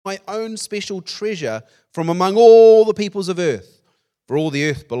my own special treasure from among all the peoples of earth, for all the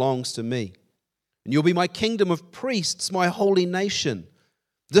earth belongs to me. And you'll be my kingdom of priests, my holy nation.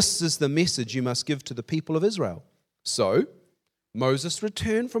 This is the message you must give to the people of Israel." So Moses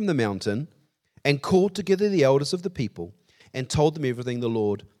returned from the mountain and called together the elders of the people and told them everything the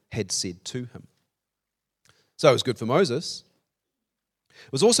Lord had said to him. So it was good for Moses.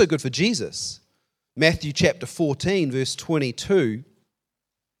 It was also good for Jesus. Matthew chapter 14, verse 22.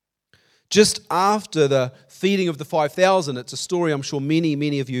 Just after the feeding of the 5,000, it's a story I'm sure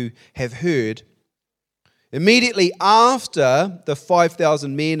many of you have heard. Immediately after the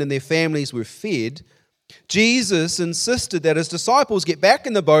 5,000 men and their families were fed, Jesus insisted that his disciples get back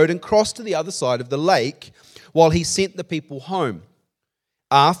in the boat and cross to the other side of the lake while he sent the people home.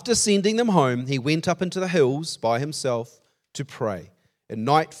 After sending them home, he went up into the hills by himself to pray, and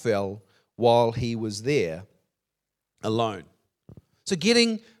night fell while he was there alone. So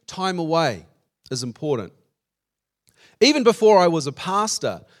getting time away is important. Even before I was a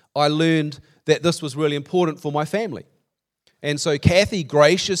pastor, I learned that this was really important for my family. And so Kathy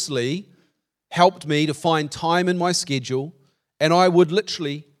graciously helped me to find time in my schedule, and I would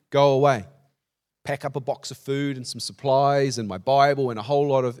literally go away, pack up a box of food and some supplies and my Bible and a whole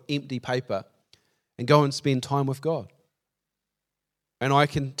lot of empty paper and go and spend time with God. And I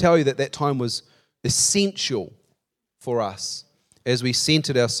can tell you that that time was essential for us as we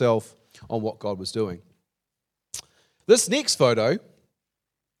centered ourselves on what God was doing. This next photo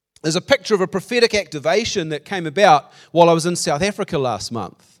is a picture of a prophetic activation that came about while I was in South Africa last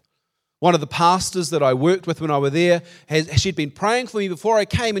month. One of the pastors that I worked with when I was there, she'd been praying for me before I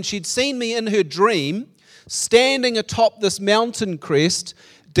came, and she'd seen me in her dream standing atop this mountain crest,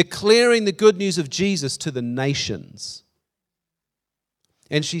 declaring the good news of Jesus to the nations.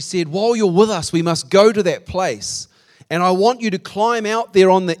 And she said, "While you're with us, we must go to that place. And I want you to climb out there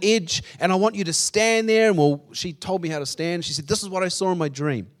on the edge, and I want you to stand there." And well, she told me how to stand. She said, "This is what I saw in my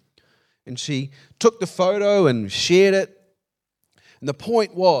dream." And she took the photo and shared it. And the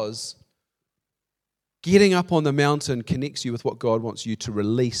point was, getting up on the mountain connects you with what God wants you to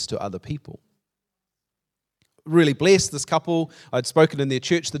release to other people. Really blessed this couple. I'd spoken in their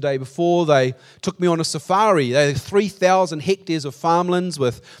church the day before. They took me on a safari. They had 3,000 hectares of farmlands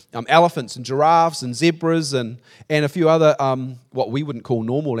with elephants and giraffes and zebras and a few other what we wouldn't call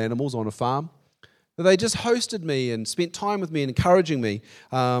normal animals on a farm. But they just hosted me and spent time with me and encouraging me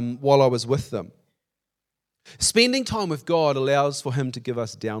while I was with them. Spending time with God allows for Him to give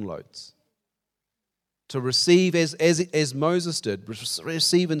us downloads, to receive, as Moses did,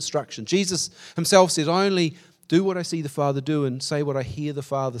 receive instruction. Jesus himself said, "I only do what I see the Father do and say what I hear the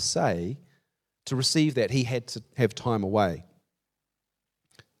Father say." To receive that, he had to have time away.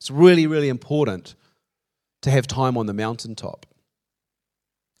 It's really, really important to have time on the mountaintop.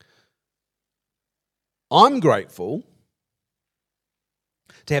 I'm grateful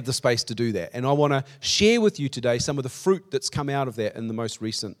to have the space to do that, and I want to share with you today some of the fruit that's come out of that in the most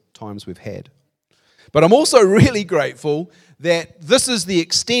recent times we've had. But I'm also really grateful that this is the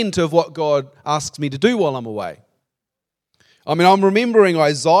extent of what God asks me to do while I'm away. I mean, I'm remembering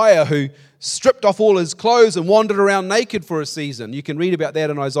Isaiah, who stripped off all his clothes and wandered around naked for a season. You can read about that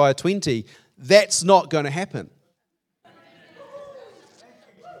in Isaiah 20. That's not going to happen.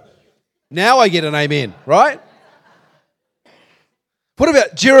 Now I get an amen, right? What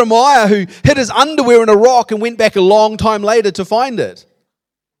about Jeremiah, who hid his underwear in a rock and went back a long time later to find it?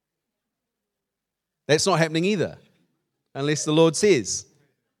 That's not happening either, unless the Lord says.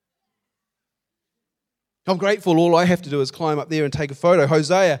 I'm grateful all I have to do is climb up there and take a photo.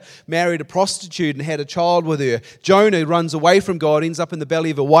 Hosea married a prostitute and had a child with her. Jonah runs away from God, ends up in the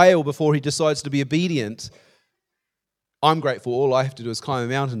belly of a whale before he decides to be obedient. I'm grateful all I have to do is climb a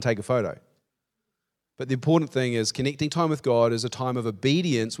mountain and take a photo. But the important thing is connecting time with God is a time of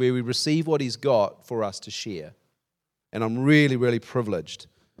obedience where we receive what He's got for us to share. And I'm really, really privileged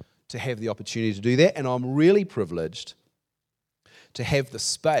to have the opportunity to do that, and I'm really privileged to have the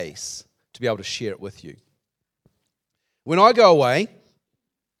space to be able to share it with you. When I go away,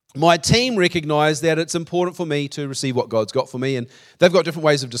 my team recognise that it's important for me to receive what God's got for me, and they've got different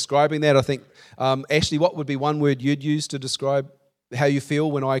ways of describing that. I think, Ashley, what would be one word you'd use to describe how you feel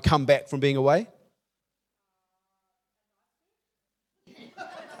when I come back from being away?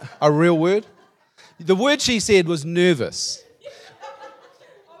 A real word? The word she said was nervous.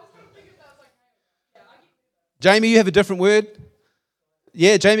 Jamie, you have a different word?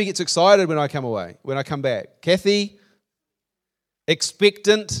 Yeah, Jamie gets excited when I come away, when I come back. Kathy,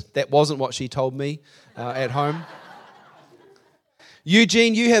 expectant. That wasn't what she told me at home.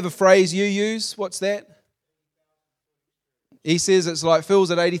 Eugene, you have a phrase you use. What's that? He says it's like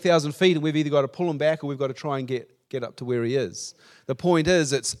Phil's at 80,000 feet and we've either got to pull him back or we've got to try and get up to where he is. The point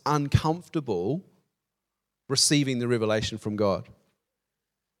is, it's uncomfortable receiving the revelation from God,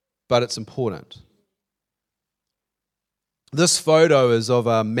 but it's important. This photo is of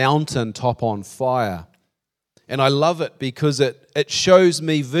a mountain top on fire. And I love it because it shows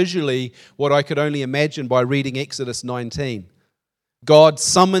me visually what I could only imagine by reading Exodus 19. God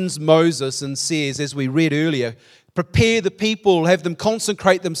summons Moses and says, as we read earlier, prepare the people, have them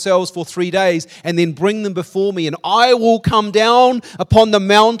consecrate themselves for 3 days, and then bring them before me, and I will come down upon the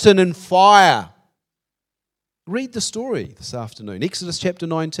mountain in fire. Read the story this afternoon, Exodus chapter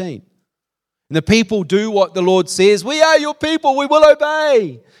 19. And the people do what the Lord says. We are your people, we will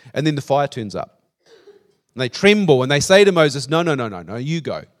obey. And then the fire turns up. And they tremble and they say to Moses, no, you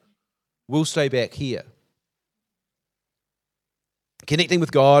go. We'll stay back here. Connecting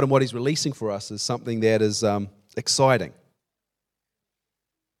with God and what He's releasing for us is something that is exciting,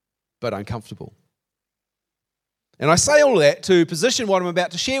 but uncomfortable. And I say all that to position what I'm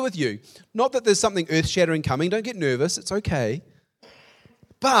about to share with you. Not that there's something earth-shattering coming. Don't get nervous. It's okay.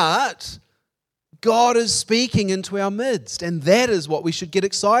 But God is speaking into our midst, and that is what we should get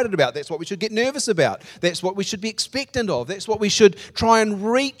excited about. That's what we should get nervous about. That's what we should be expectant of. That's what we should try and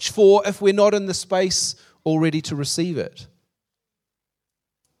reach for if we're not in the space already to receive it.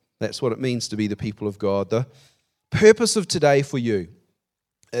 That's what it means to be the people of God. The purpose of today for you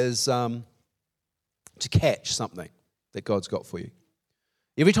is to catch something that God's got for you.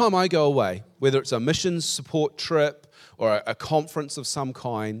 Every time I go away, whether it's a missions support trip or a conference of some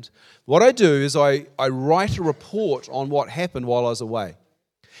kind, what I do is I write a report on what happened while I was away.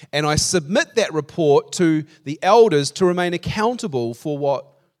 And I submit that report to the elders to remain accountable for what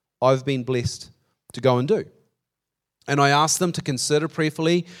I've been blessed to go and do. And I ask them to consider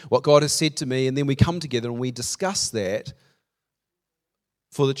prayerfully what God has said to me, and then we come together and we discuss that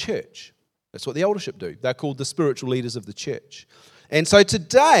for the church. That's what the eldership do. They're called the spiritual leaders of the church. And so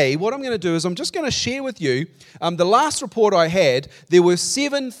today, what I'm going to do is I'm just going to share with you, the last report I had, there were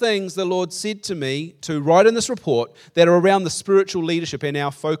 7 things the Lord said to me to write in this report that are around the spiritual leadership and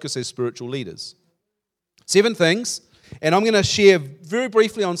our focus as spiritual leaders. 7 things, and I'm going to share very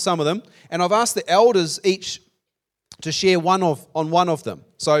briefly on some of them, and I've asked the elders each to share on one of them.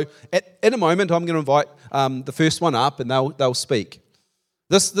 So in a moment, I'm going to invite the first one up, and they'll speak.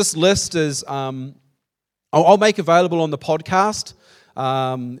 This list is, I'll make available on the podcast,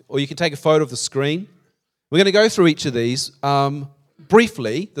 or you can take a photo of the screen. We're going to go through each of these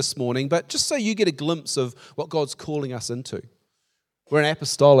briefly this morning, but just so you get a glimpse of what God's calling us into. We're an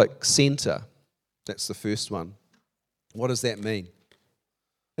apostolic center. That's the first one. What does that mean?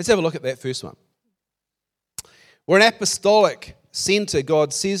 Let's have a look at that first one. We're an apostolic center,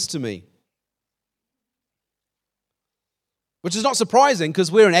 God says to me. Which is not surprising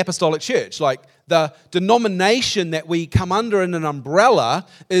because we're an apostolic church. Like the denomination that we come under in an umbrella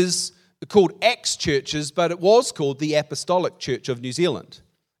is called Acts churches, but it was called the Apostolic Church of New Zealand.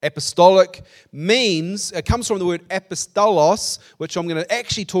 Apostolic means, it comes from the word apostolos, which I'm going to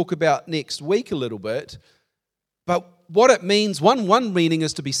actually talk about next week a little bit. But what it means, one meaning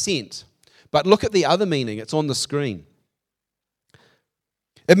is to be sent. But look at the other meaning, it's on the screen.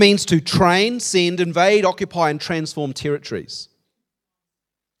 It means to train, send, invade, occupy, and transform territories.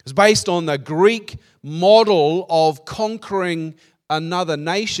 It's based on the Greek model of conquering another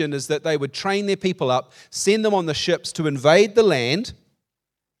nation, is that they would train their people up, send them on the ships to invade the land,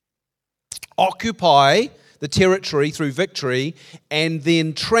 occupy the territory through victory, and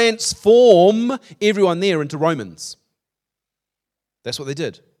then transform everyone there into Romans. That's what they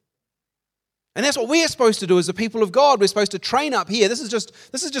did. And that's what we're supposed to do as the people of God. We're supposed to train up here. This is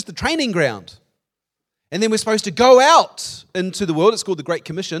just the training ground. And then we're supposed to go out into the world. It's called the Great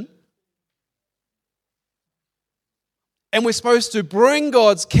Commission. And we're supposed to bring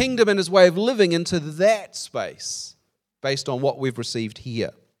God's kingdom and His way of living into that space based on what we've received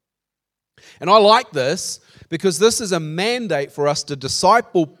here. And I like this because this is a mandate for us to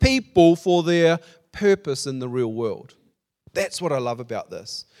disciple people for their purpose in the real world. That's what I love about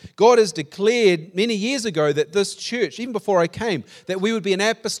this. God has declared many years ago that this church, even before I came, that we would be an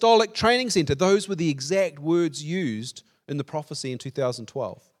apostolic training center. Those were the exact words used in the prophecy in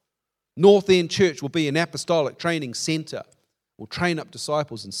 2012. North End Church will be an apostolic training center. We'll train up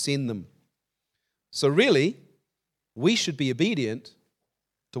disciples and send them. So really, we should be obedient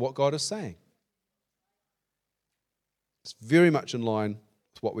to what God is saying. It's very much in line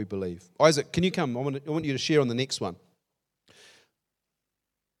with what we believe. Isaac, can you come? I want you to share on the next one.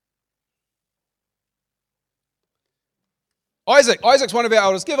 Isaac's one of our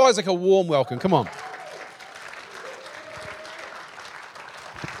elders. Give Isaac a warm welcome. Come on.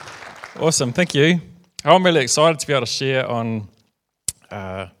 Awesome, thank you. I'm really excited to be able to share on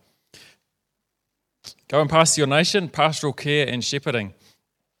Going Past Your Nation, pastoral care and shepherding.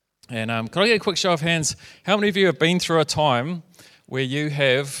 And can I get a quick show of hands? How many of you have been through a time where you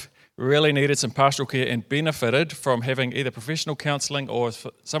have really needed some pastoral care and benefited from having either professional counselling or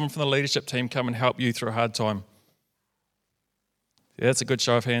someone from the leadership team come and help you through a hard time? Yeah, that's a good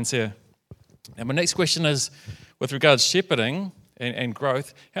show of hands here. And my next question is, with regards to shepherding and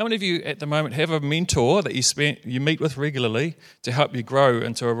growth, how many of you at the moment have a mentor that you meet with regularly to help you grow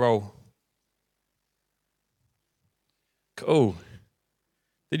into a role? Cool.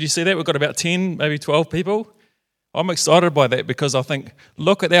 Did you see that? We've got about 10, maybe 12 people. I'm excited by that because I think,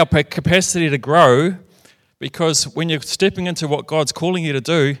 look at our capacity to grow, because when you're stepping into what God's calling you to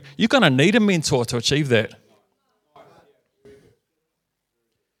do, you're going to need a mentor to achieve that.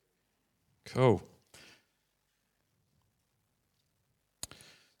 Cool.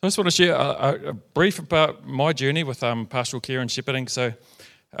 I just want to share a brief about my journey with pastoral care and shepherding. So,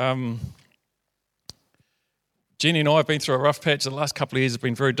 Jenny and I have been through a rough patch. The last couple of years have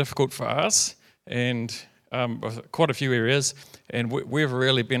been very difficult for us, and quite a few areas. And we've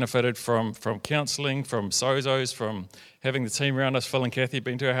really benefited from counselling, from SOZOs, from having the team around us. Phil and Kathy have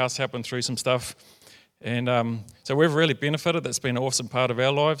been to our house helping through some stuff. And so we've really benefited. That's been an awesome part of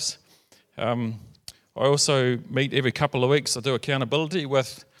our lives. I also meet every couple of weeks. I do accountability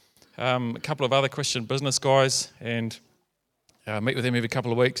with a couple of other Christian business guys, and meet with them every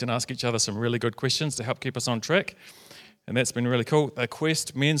couple of weeks and ask each other some really good questions to help keep us on track. And that's been really cool. The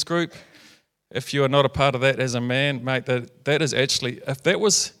Quest men's group, if you are not a part of that as a man, mate, that is actually, if that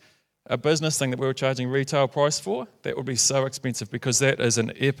was a business thing that we were charging retail price for, that would be so expensive, because that is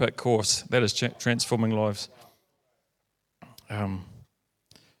an epic course. That is transforming lives. So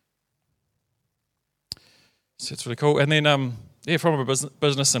it's really cool. And then, from a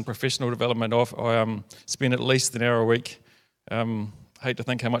business and professional development off, I spend at least an hour a week. Hate to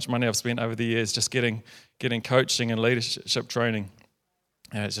think how much money I've spent over the years just getting coaching and leadership training.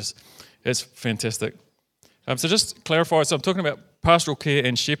 It's fantastic. So just to clarify, so I'm talking about pastoral care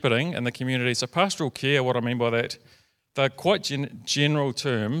and shepherding in the community. So pastoral care, what I mean by that, they're quite general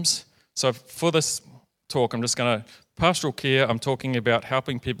terms. So for this talk, I'm just going to, pastoral care, I'm talking about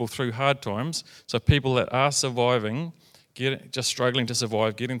helping people through hard times. So people that are surviving, just struggling to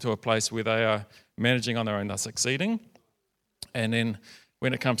survive, getting to a place where they are managing on their own, they're succeeding. And then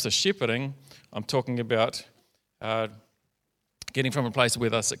when it comes to shepherding, I'm talking about getting from a place where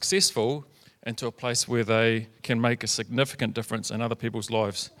they're successful into a place where they can make a significant difference in other people's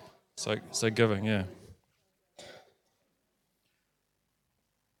lives. So giving, yeah.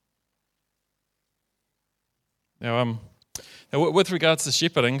 Now, with regards to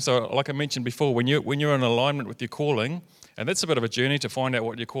shepherding, so like I mentioned before, when you're in alignment with your calling, and that's a bit of a journey to find out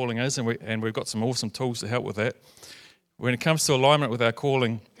what your calling is, and we've got some awesome tools to help with that. When it comes to alignment with our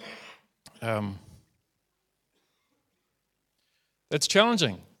calling, it's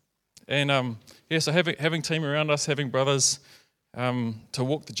challenging. And so having team around us, having brothers to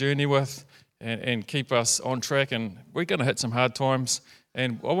walk the journey with and keep us on track, and we're going to hit some hard times.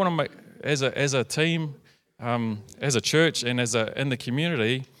 And I want to make, as a team, as a church, and in the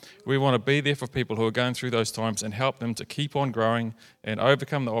community, we want to be there for people who are going through those times and help them to keep on growing and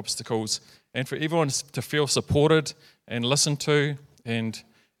overcome the obstacles, and for everyone to feel supported and listened to, and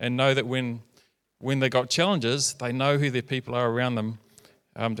know that when they got challenges, they know who their people are around them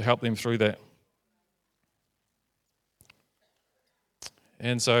to help them through that.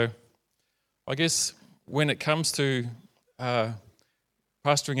 And so I guess when it comes to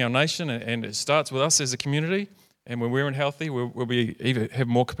pastoring our nation, and it starts with us as a community, and when we're healthy, we'll be even have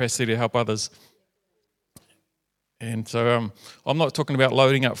more capacity to help others. And so I'm not talking about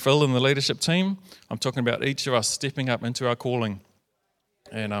loading up Phil and the leadership team. I'm talking about each of us stepping up into our calling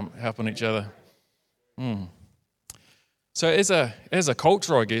and helping each other. So as a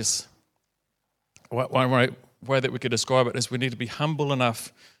culture, I guess, one way that we could describe it is we need to be humble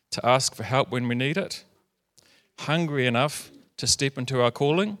enough to ask for help when we need it, hungry enough to step into our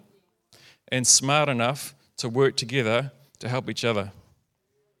calling, and smart enough to work together to help each other.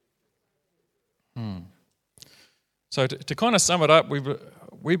 So to kind of sum it up,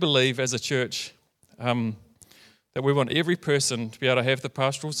 we believe as a church that we want every person to be able to have the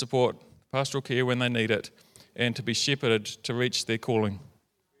pastoral support, pastoral care when they need it, and to be shepherded to reach their calling.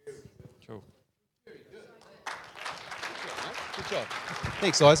 Cool. Very good. Good job.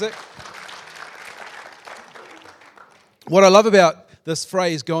 Thanks, Isaac. What I love about this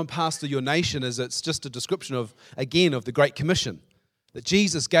phrase, go and pastor your nation, is it's just a description of the Great Commission that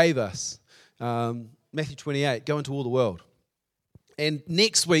Jesus gave us. Matthew 28, go into all the world. And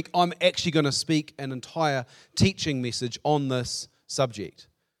next week, I'm actually going to speak an entire teaching message on this subject.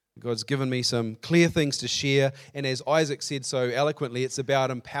 God's given me some clear things to share, and as Isaac said so eloquently, it's about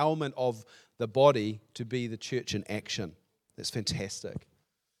empowerment of the body to be the church in action. That's fantastic.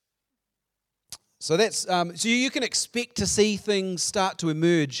 So so you can expect to see things start to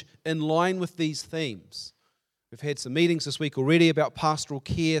emerge in line with these themes. We've had some meetings this week already about pastoral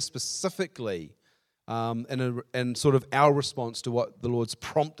care specifically, and sort of our response to what the Lord's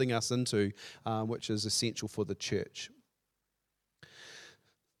prompting us into, which is essential for the church.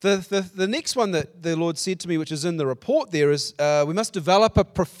 The next one that the Lord said to me, which is in the report there, is we must develop a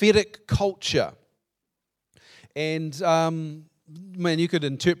prophetic culture. And, you could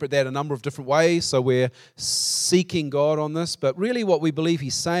interpret that a number of different ways. So we're seeking God on this. But really what we believe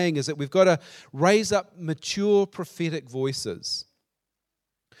he's saying is that we've got to raise up mature prophetic voices.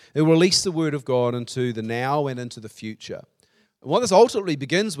 It will release the word of God into the now and into the future. And what this ultimately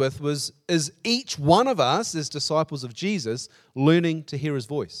begins with is each one of us as disciples of Jesus learning to hear his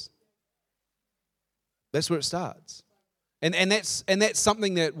voice. That's where it starts. And that's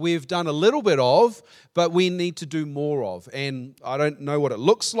something that we've done a little bit of, but we need to do more of. And I don't know what it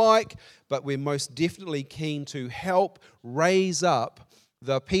looks like, but we're most definitely keen to help raise up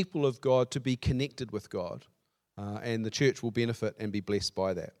the people of God to be connected with God. And the church will benefit and be blessed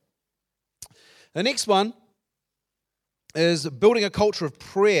by that. The next one is building a culture of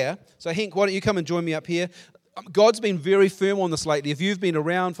prayer. So Henk, why don't you come and join me up here? God's been very firm on this lately. If you've been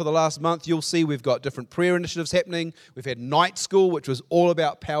around for the last month, you'll see we've got different prayer initiatives happening. We've had night school, which was all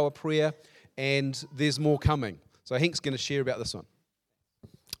about power prayer, and there's more coming. So Henk's going to share about this one.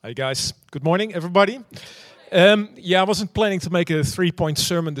 Hey guys, good morning everybody. I wasn't planning to make a 3-point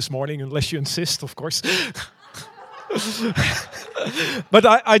sermon this morning, unless you insist, of course. But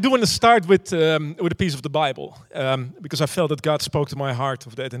I do want to start with a piece of the Bible, because I felt that God spoke to my heart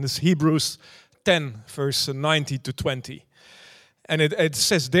of that, and it's Hebrews 10, verse 90 to 20. And it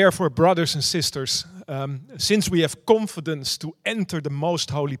says, therefore, brothers and sisters, since we have confidence to enter the most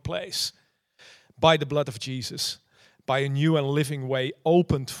holy place by the blood of Jesus, by a new and living way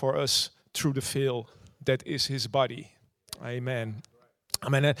opened for us through the veil that is his body. Amen. I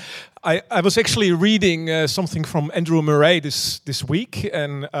mean, I was actually reading something from Andrew Murray this week,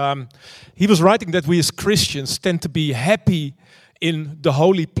 and he was writing that we as Christians tend to be happy in the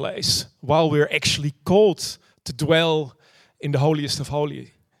holy place while we're actually called to dwell in the holiest of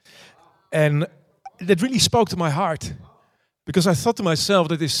holy. And that really spoke to my heart, because I thought to myself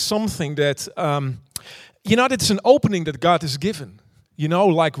that is something that, that's an opening that God has given.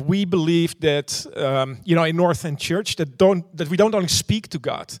 Like we believe that, in North End Church, that we don't only speak to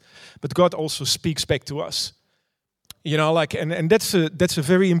God, but God also speaks back to us. And that's a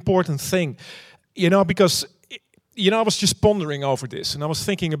very important thing, because, I was just pondering over this, and I was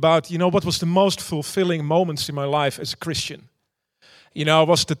thinking about, what was the most fulfilling moments in my life as a Christian.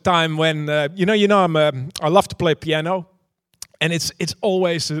 Was the time when, I love to play piano. And it's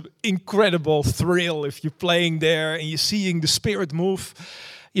always an incredible thrill if you're playing there and you're seeing the Spirit move,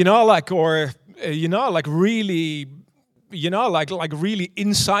 really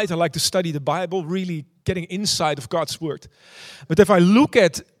inside. I like to study the Bible, really getting inside of God's Word. But if I look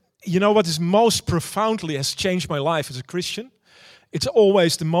at, what is most profoundly has changed my life as a Christian, it's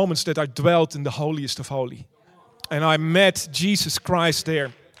always the moments that I dwelt in the holiest of holy. And I met Jesus Christ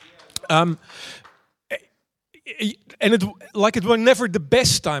there. And it were never the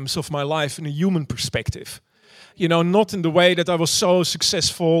best times of my life in a human perspective. Not in the way that I was so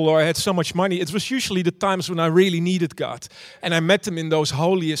successful or I had so much money. It was usually the times when I really needed God. And I met him in those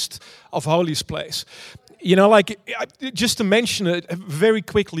holiest of holiest place. Just to mention it very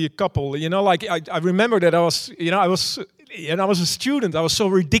quickly, a couple. I remember that I was a student. I was so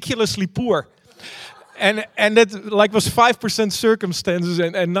ridiculously poor. And that was 5% circumstances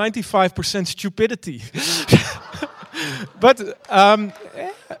and 95% stupidity. But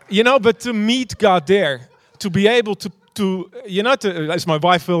but to meet God there, to be able to as my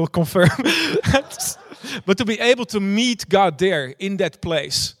wife will confirm, but to be able to meet God there in that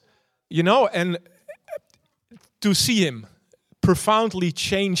place, and to see him profoundly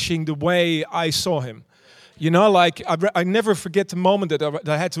changing the way I saw him. I never forget the moment that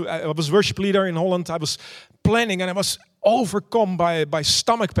I was worship leader in Holland. I was planning and I was overcome by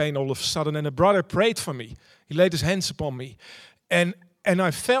stomach pain all of a sudden. And a brother prayed for me. He laid his hands upon me. And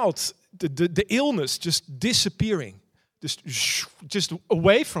I felt the illness just disappearing, just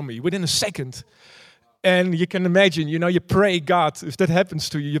away from me within a second. And you can imagine, you pray God. If that happens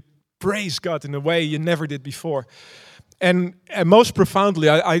to you, you praise God in a way you never did before. And most profoundly,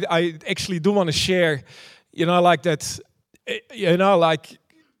 I actually do want to share, that You know, like,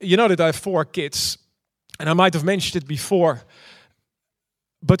 you know that I have 4 kids, and I might have mentioned it before,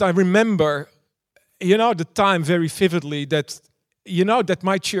 but I remember, you know, the time very vividly that, you know, that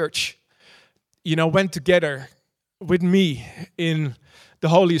my church, you know, went together with me in the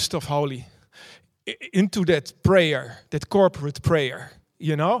holiest of holy, into that prayer, that corporate prayer,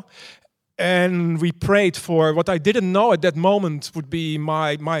 you know. And we prayed for what I didn't know at that moment would be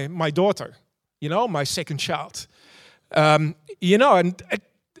my daughter, you know, my second child. You know,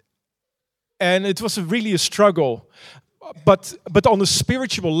 and it was really a struggle. But on a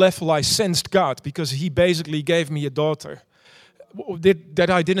spiritual level, I sensed God, because He basically gave me a daughter that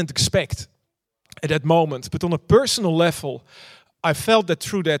I didn't expect at that moment. But on a personal level, I felt that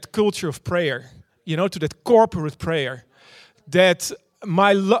through that culture of prayer, you know, to that corporate prayer, that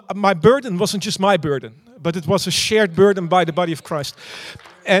my burden wasn't just my burden, but it was a shared burden by the body of Christ.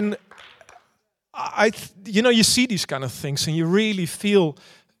 And you know, you see these kind of things, and you really feel,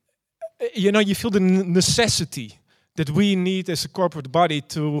 you know, you feel the necessity that we need as a corporate body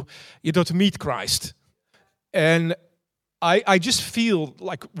to, you know, to meet Christ. And I just feel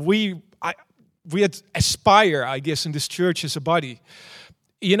like we aspire, I guess, in this church as a body,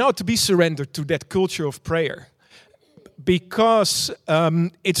 you know, to be surrendered to that culture of prayer, because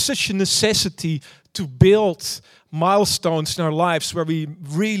it's such a necessity to build milestones in our lives where we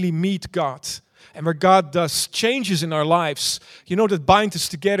really meet God, and where God does changes in our lives, you know, that bind us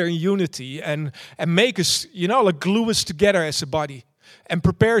together in unity and make us, you know, like glue us together as a body and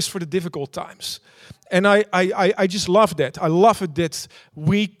prepare us for the difficult times. And I just love that. I love it that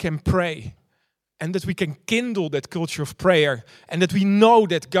we can pray and that we can kindle that culture of prayer, and that we know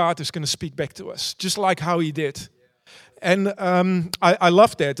that God is going to speak back to us, just like how He did. And I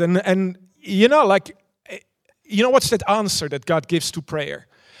love that. And you know, like, you know, what's that answer that God gives to prayer?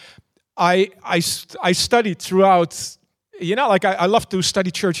 I studied throughout, you know, like I love to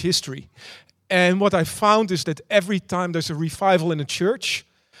study church history. And what I found is that every time there's a revival in a church,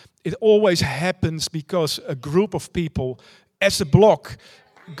 it always happens because a group of people, as a block,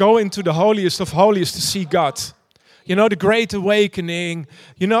 go into the holiest of holiest to see God. You know, the Great Awakening,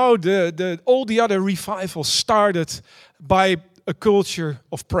 you know, all the other revivals started by a culture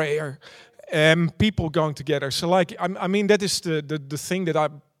of prayer and people going together. So, like, I mean, that is the thing that I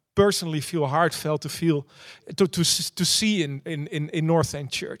personally feel heartfelt to feel, to see in North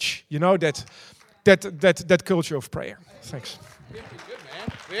End Church. You know, that culture of prayer. Thanks. Good,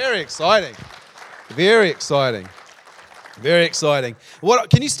 man. Very exciting. Very exciting. Very exciting.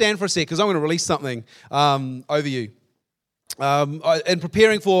 Can you stand for a sec? Because I'm going to release something over you. In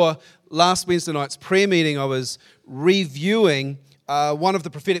preparing for last Wednesday night's prayer meeting, I was reviewing one of the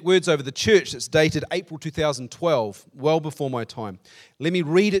prophetic words over the church that's dated April 2012, well before my time. Let me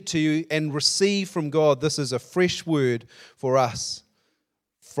read it to you and receive from God. This is a fresh word for us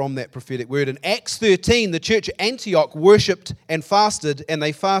from that prophetic word. In Acts 13, the church at Antioch worshipped and fasted, and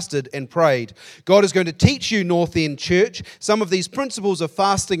they fasted and prayed. God is going to teach you, North End Church, some of these principles of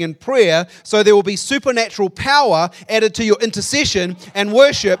fasting and prayer, so there will be supernatural power added to your intercession and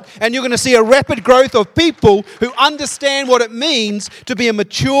worship, and you're going to see a rapid growth of people who understand what it means to be a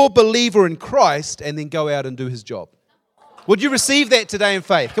mature believer in Christ and then go out and do His job. Would you receive that today in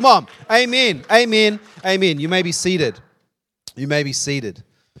faith? Come on. Amen. Amen. Amen. You may be seated. You may be seated.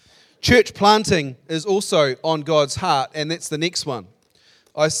 Church planting is also on God's heart, and that's the next one.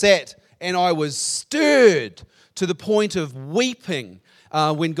 I sat and I was stirred to the point of weeping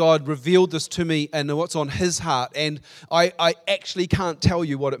when God revealed this to me and what's on His heart. And I actually can't tell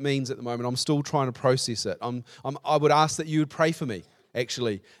you what it means at the moment. I'm still trying to process it. I would ask that you would pray for me,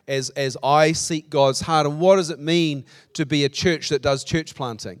 actually, as I seek God's heart. And what does it mean to be a church that does church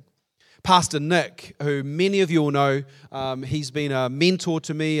planting? Pastor Nick, who many of you will know, he's been a mentor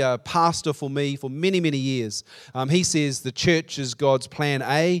to me, a pastor for me for many, many years. He says the church is God's plan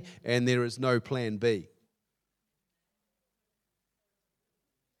A and there is no plan B.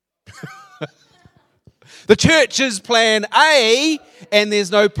 The church is plan A and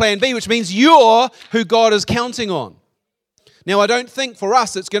there's no plan B, which means you're who God is counting on. Now, I don't think for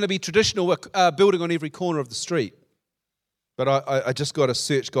us it's going to be traditional building on every corner of the street. But I just got to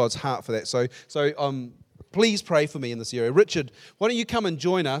search God's heart for that. So please pray for me in this area. Richard, why don't you come and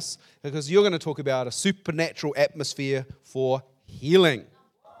join us, because you're going to talk about a supernatural atmosphere for healing.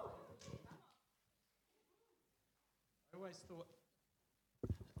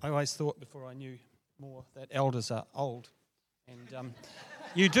 I always thought before I knew more that elders are old. And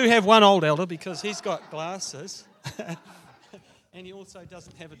you do have one old elder, because he's got glasses. And he also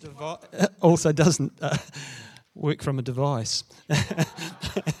doesn't have a device. work from a device.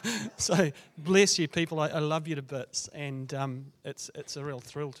 So bless you, people. I love you to bits, and it's a real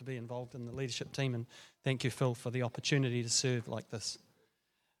thrill to be involved in the leadership team. And thank you, Phil, for the opportunity to serve like this.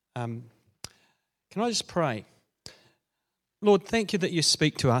 Can I just pray? Lord, thank you that you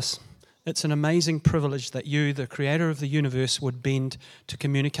speak to us. It's an amazing privilege that you, the creator of the universe, would bend to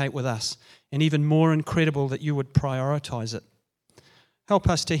communicate with us, and even more incredible that you would prioritize it. Help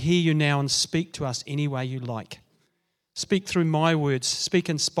us to hear you now and speak to us any way you like. Speak through my words, speak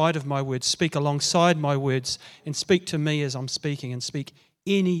in spite of my words, speak alongside my words, and speak to me as I'm speaking, and speak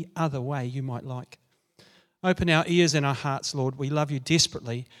any other way you might like. Open our ears and our hearts, Lord. We love you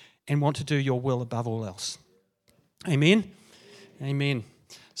desperately and want to do your will above all else. Amen? Amen.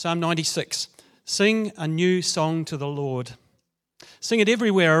 Psalm 96. Sing a new song to the Lord. Sing it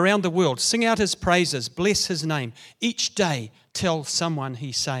everywhere around the world. Sing out his praises. Bless his name. Each day tell someone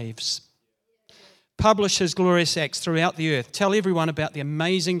he saves. Publish his glorious acts throughout the earth. Tell everyone about the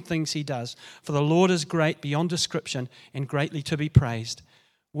amazing things he does. For the Lord is great beyond description and greatly to be praised.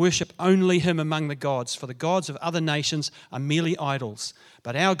 Worship only him among the gods, for the gods of other nations are merely idols.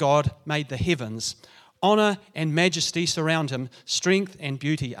 But our God made the heavens. Honor and majesty surround him. Strength and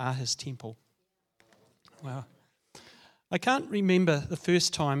beauty are his temple. Wow. I can't remember the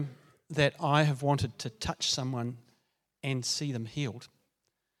first time that I have wanted to touch someone and see them healed.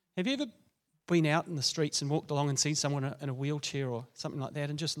 Have you ever been out in the streets and walked along and seen someone in a wheelchair or something like that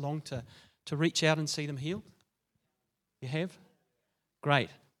and just longed to reach out and see them healed? You have? Great.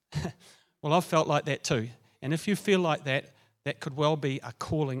 Well, I've felt like that too. And if you feel like that, that could well be a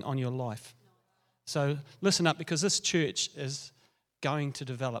calling on your life. So listen up, because this church is going to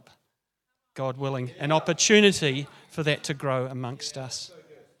develop, God willing, an opportunity for that to grow amongst us.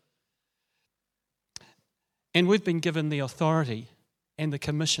 And we've been given the authority and the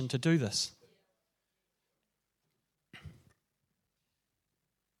commission to do this.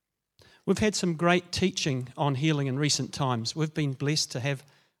 We've had some great teaching on healing in recent times. We've been blessed to have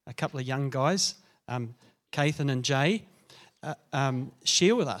a couple of young guys, Kathan and Jay,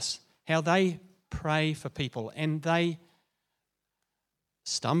 share with us how they pray for people, and they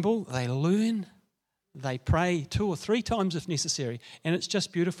stumble, they learn, they pray 2 or 3 times if necessary, and it's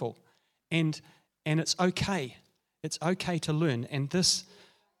just beautiful. And it's okay. It's okay to learn. And this,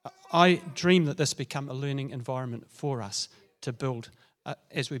 I dream that this become a learning environment for us to build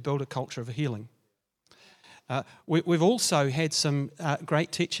as we build a culture of healing. We've also had some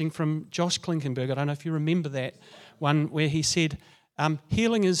great teaching from Josh Klinkenberg. I don't know if you remember that one where he said,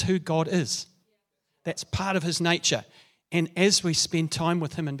 healing is who God is. That's part of his nature. And as we spend time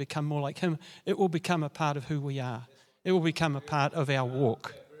with him and become more like him, it will become a part of who we are. It will become a part of our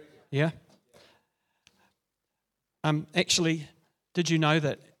walk. Yeah? Actually, did you know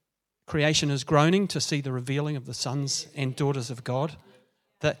that creation is groaning to see the revealing of the sons and daughters of God?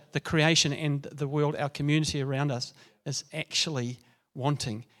 That the creation and the world, our community around us, is actually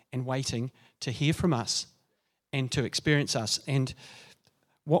wanting and waiting to hear from us and to experience us. And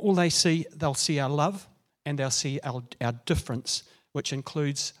what will they see? They'll see our love, and they'll see our difference, which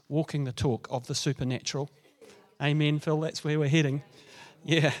includes walking the talk of the supernatural. Amen, Phil, that's where we're heading.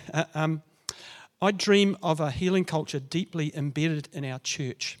 Yeah. I dream of a healing culture deeply embedded in our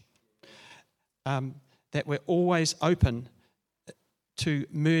church, that we're always open to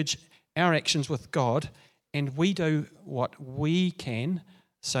merge our actions with God, and we do what we can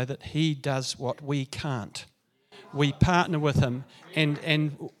so that he does what we can't. We partner with him,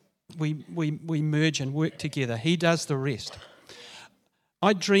 and we merge and work together. He does the rest.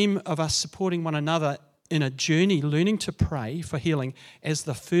 I dream of us supporting one another in a journey, learning to pray for healing as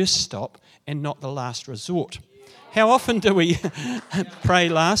the first stop and not the last resort. How often do we pray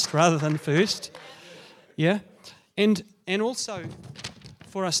last rather than first? Yeah? And also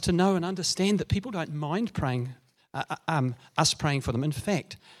for us to know and understand that people don't mind praying, us praying for them. In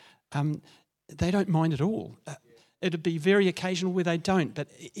fact, they don't mind at all. It'd be very occasional where they don't, but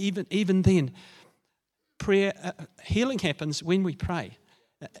even then, prayer healing happens when we pray.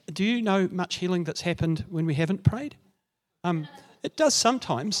 Do you know much healing that's happened when we haven't prayed? It does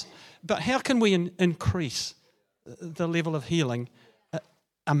sometimes, but how can we increase the level of healing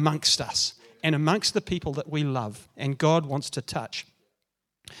amongst us and amongst the people that we love and God wants to touch?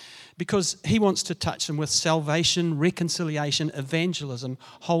 Because he wants to touch them with salvation, reconciliation, evangelism,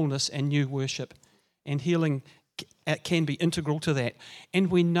 wholeness, and new worship. And healing can be integral to that. And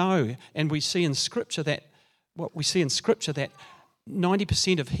we know, and we see in Scripture that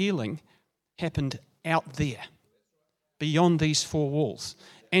 90% of healing happened out there, beyond these 4 walls.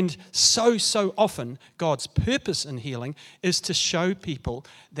 And so often, God's purpose in healing is to show people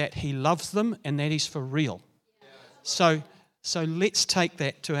that he loves them and that he's for real. So let's take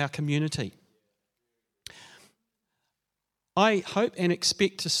that to our community. I hope and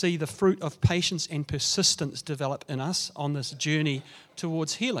expect to see the fruit of patience and persistence develop in us on this journey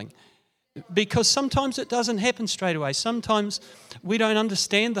towards healing. Because sometimes it doesn't happen straight away. Sometimes we don't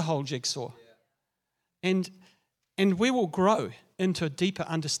understand the whole jigsaw. And we will grow into a deeper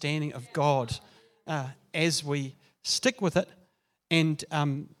understanding of God as we stick with it, and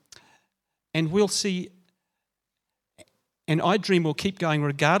we'll see. And I dream we'll keep going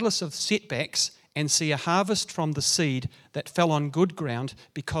regardless of setbacks and see a harvest from the seed that fell on good ground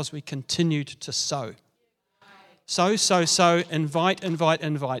because we continued to sow. Sow, invite,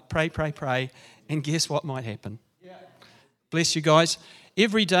 pray, and guess what might happen? Bless you guys.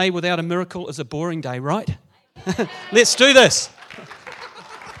 Every day without a miracle is a boring day, right? Let's do this.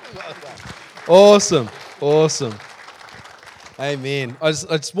 Awesome. Amen. I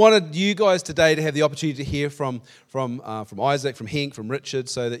just wanted you guys today to have the opportunity to hear from Isaac, from Henk, from Richard,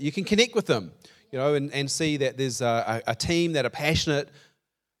 so that you can connect with them, and see that there's a team that are passionate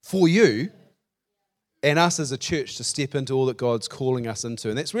for you and us as a church to step into all that God's calling us into.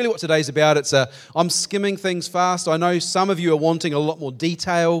 And that's really what today's about. I'm skimming things fast. I know some of you are wanting a lot more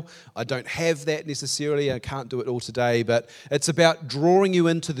detail. I don't have that necessarily. I can't do it all today. But it's about drawing you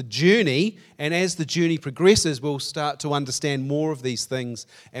into the journey. And as the journey progresses, we'll start to understand more of these things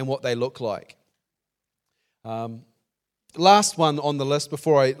and what they look like. Last one on the list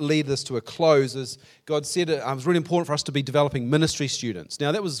before I lead this to a close is God said it was really important for us to be developing ministry students.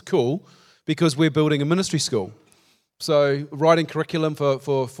 Now, that was cool, because we're building a ministry school. So writing curriculum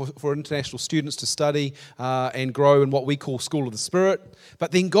for international students to study and grow in what we call School of the Spirit.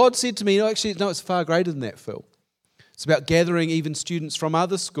 But then God said to me, no, it's far greater than that, Phil. It's about gathering even students from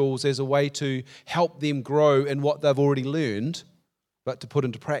other schools as a way to help them grow in what they've already learned, but to put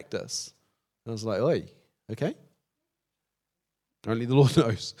into practice. And I was like, oi, okay. Only the Lord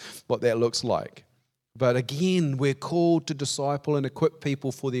knows what that looks like. But again, we're called to disciple and equip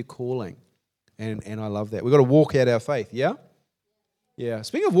people for their calling. And I love that. We've got to walk out our faith, yeah? Yeah.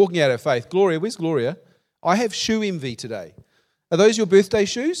 Speaking of walking out our faith, Gloria, where's Gloria? I have shoe envy today. Are those your birthday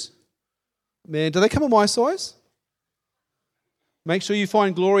shoes? Man, do they come in my size? Make sure you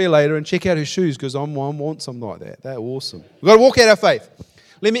find Gloria later and check out her shoes, because I want something like that. They're awesome. We've got to walk out our faith.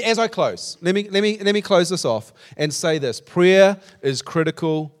 As I close, let me close this off and say this. Prayer is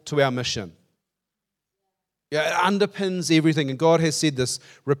critical to our mission. Yeah, it underpins everything, and God has said this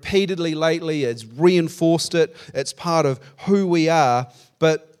repeatedly lately. It's reinforced it. It's part of who we are.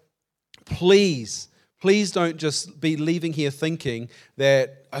 But please don't just be leaving here thinking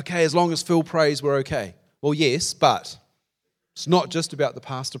that, okay, as long as Phil prays, we're okay. Well, yes, but it's not just about the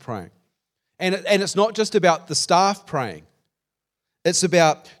pastor praying. And it's not just about the staff praying. It's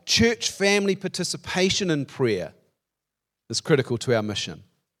about church family participation in prayer is critical to our mission.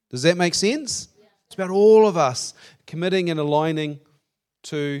 Does that make sense? It's about all of us committing and aligning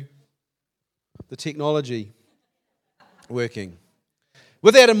to the technology working.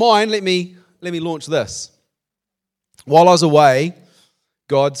 With that in mind, let me launch this. While I was away,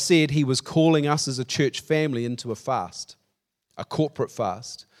 God said He was calling us as a church family into a fast, a corporate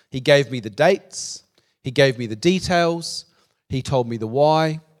fast. He gave me the dates, He gave me the details, He told me the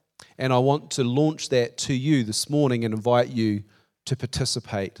why, and I want to launch that to you this morning and invite you to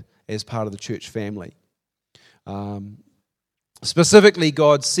participate as part of the church family. Specifically,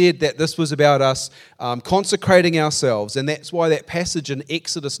 God said that this was about us consecrating ourselves, and that's why that passage in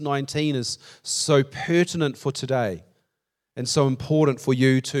Exodus 19 is so pertinent for today and so important for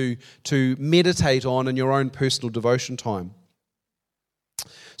you to meditate on in your own personal devotion time.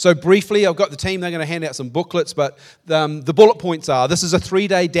 So briefly, I've got the team, they're going to hand out some booklets, but the bullet points are, this is a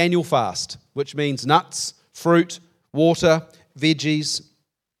 3-day Daniel fast, which means nuts, fruit, water, veggies,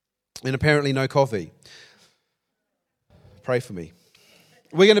 and apparently no coffee. Pray for me.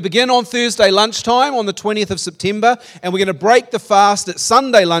 We're going to begin on Thursday lunchtime on the 20th of September, and we're going to break the fast at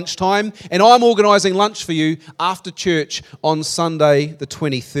Sunday lunchtime, and I'm organising lunch for you after church on Sunday the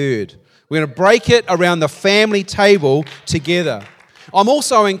 23rd. We're going to break it around the family table together. I'm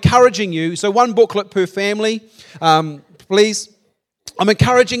also encouraging you, so one booklet per family, please. I'm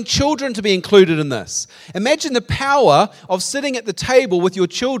encouraging children to be included in this. Imagine the power of sitting at the table with your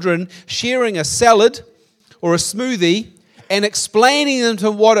children, sharing a salad or a smoothie and explaining them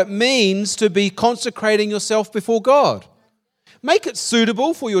to what it means to be consecrating yourself before God. Make it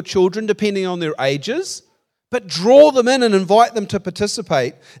suitable for your children depending on their ages, but draw them in and invite them to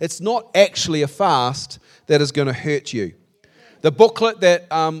participate. It's not actually a fast that is going to hurt you. The booklet that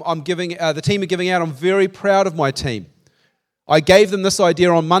the team are giving out, I'm very proud of my team. I gave them this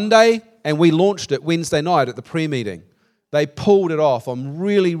idea on Monday. and we launched it Wednesday night at the prayer meeting. They pulled it off. I'm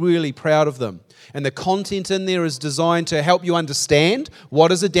really, really proud of them. And the content in there is designed to help you understand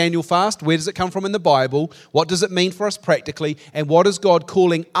what is a Daniel fast, where does it come from in the Bible, what does it mean for us practically, and what is God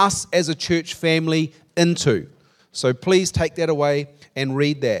calling us as a church family into. So please take that away and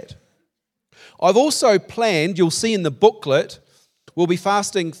read that. I've also planned, you'll see in the booklet, we'll be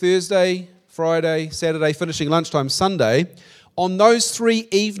fasting Thursday, Friday, Saturday, finishing lunchtime Sunday. On those 3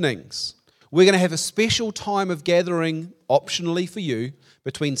 evenings, we're going to have a special time of gathering, optionally for you,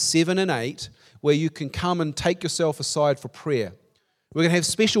 between 7 and 8, where you can come and take yourself aside for prayer. We're going to have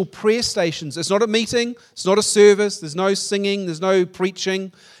special prayer stations. It's not a meeting, it's not a service, there's no singing, there's no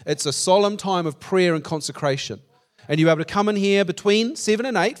preaching. It's a solemn time of prayer and consecration. And you'll be able to come in here between 7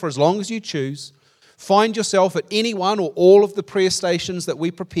 and 8 for as long as you choose. Find yourself at any one or all of the prayer stations that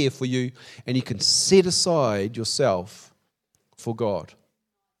we prepare for you, and you can set aside yourself for God.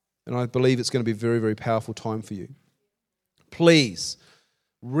 And I believe it's going to be a very, very powerful time for you. Please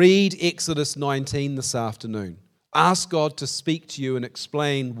read Exodus 19 this afternoon. Ask God to speak to you and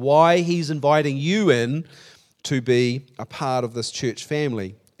explain why He's inviting you in to be a part of this church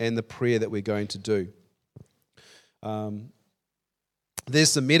family and the prayer that we're going to do.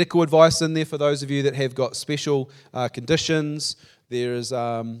 There's some medical advice in there for those of you that have got special conditions. There's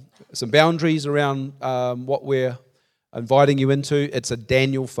some boundaries around what we're inviting you into. It's a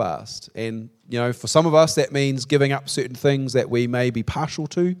Daniel fast. And, you know, for some of us, that means giving up certain things that we may be partial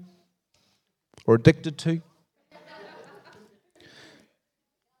to or addicted to.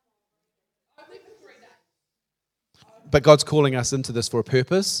 But God's calling us into this for a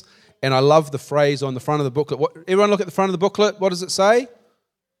purpose. And I love the phrase on the front of the booklet. Everyone look at the front of the booklet. What does it say?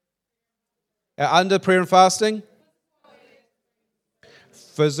 Under prayer and fasting?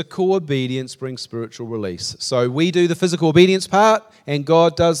 Physical obedience brings spiritual release. So we do the physical obedience part, and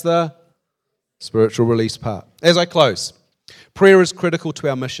God does the spiritual release part. As I close, prayer is critical to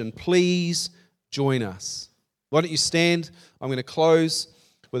our mission. Please join us. Why don't you stand? I'm going to close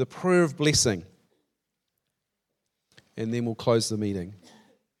with a prayer of blessing, and then we'll close the meeting.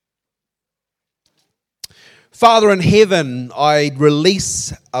 Father in heaven, I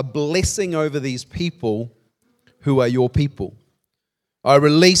release a blessing over these people who are your people. I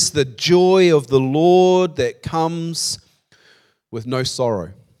release the joy of the Lord that comes with no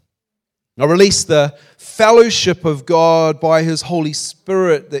sorrow. I release the fellowship of God by His Holy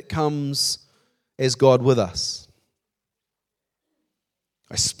Spirit that comes as God with us.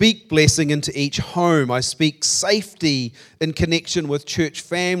 I speak blessing into each home. I speak safety in connection with church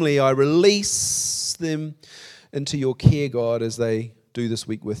family. I release them into your care, God, as they do this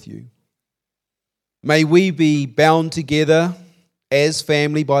week with you. May we be bound together as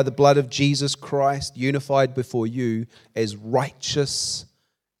family by the blood of Jesus Christ, unified before you as righteous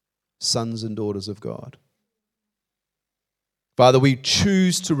sons and daughters of God. Father, we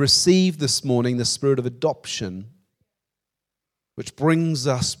choose to receive this morning the spirit of adoption, which brings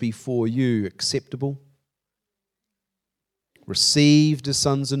us before you acceptable, received as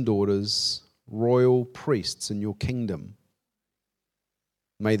sons and daughters, royal priests in your kingdom.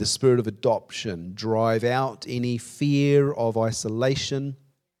 May the spirit of adoption drive out any fear of isolation,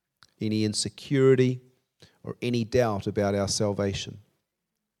 any insecurity, or any doubt about our salvation.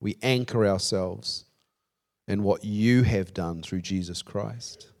 We anchor ourselves in what you have done through Jesus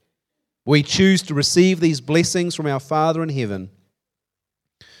Christ. We choose to receive these blessings from our Father in heaven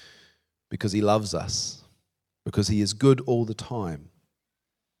because He loves us, because He is good all the time,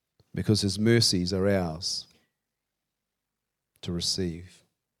 because His mercies are ours to receive.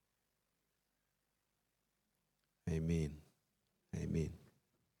 Amen. Amen.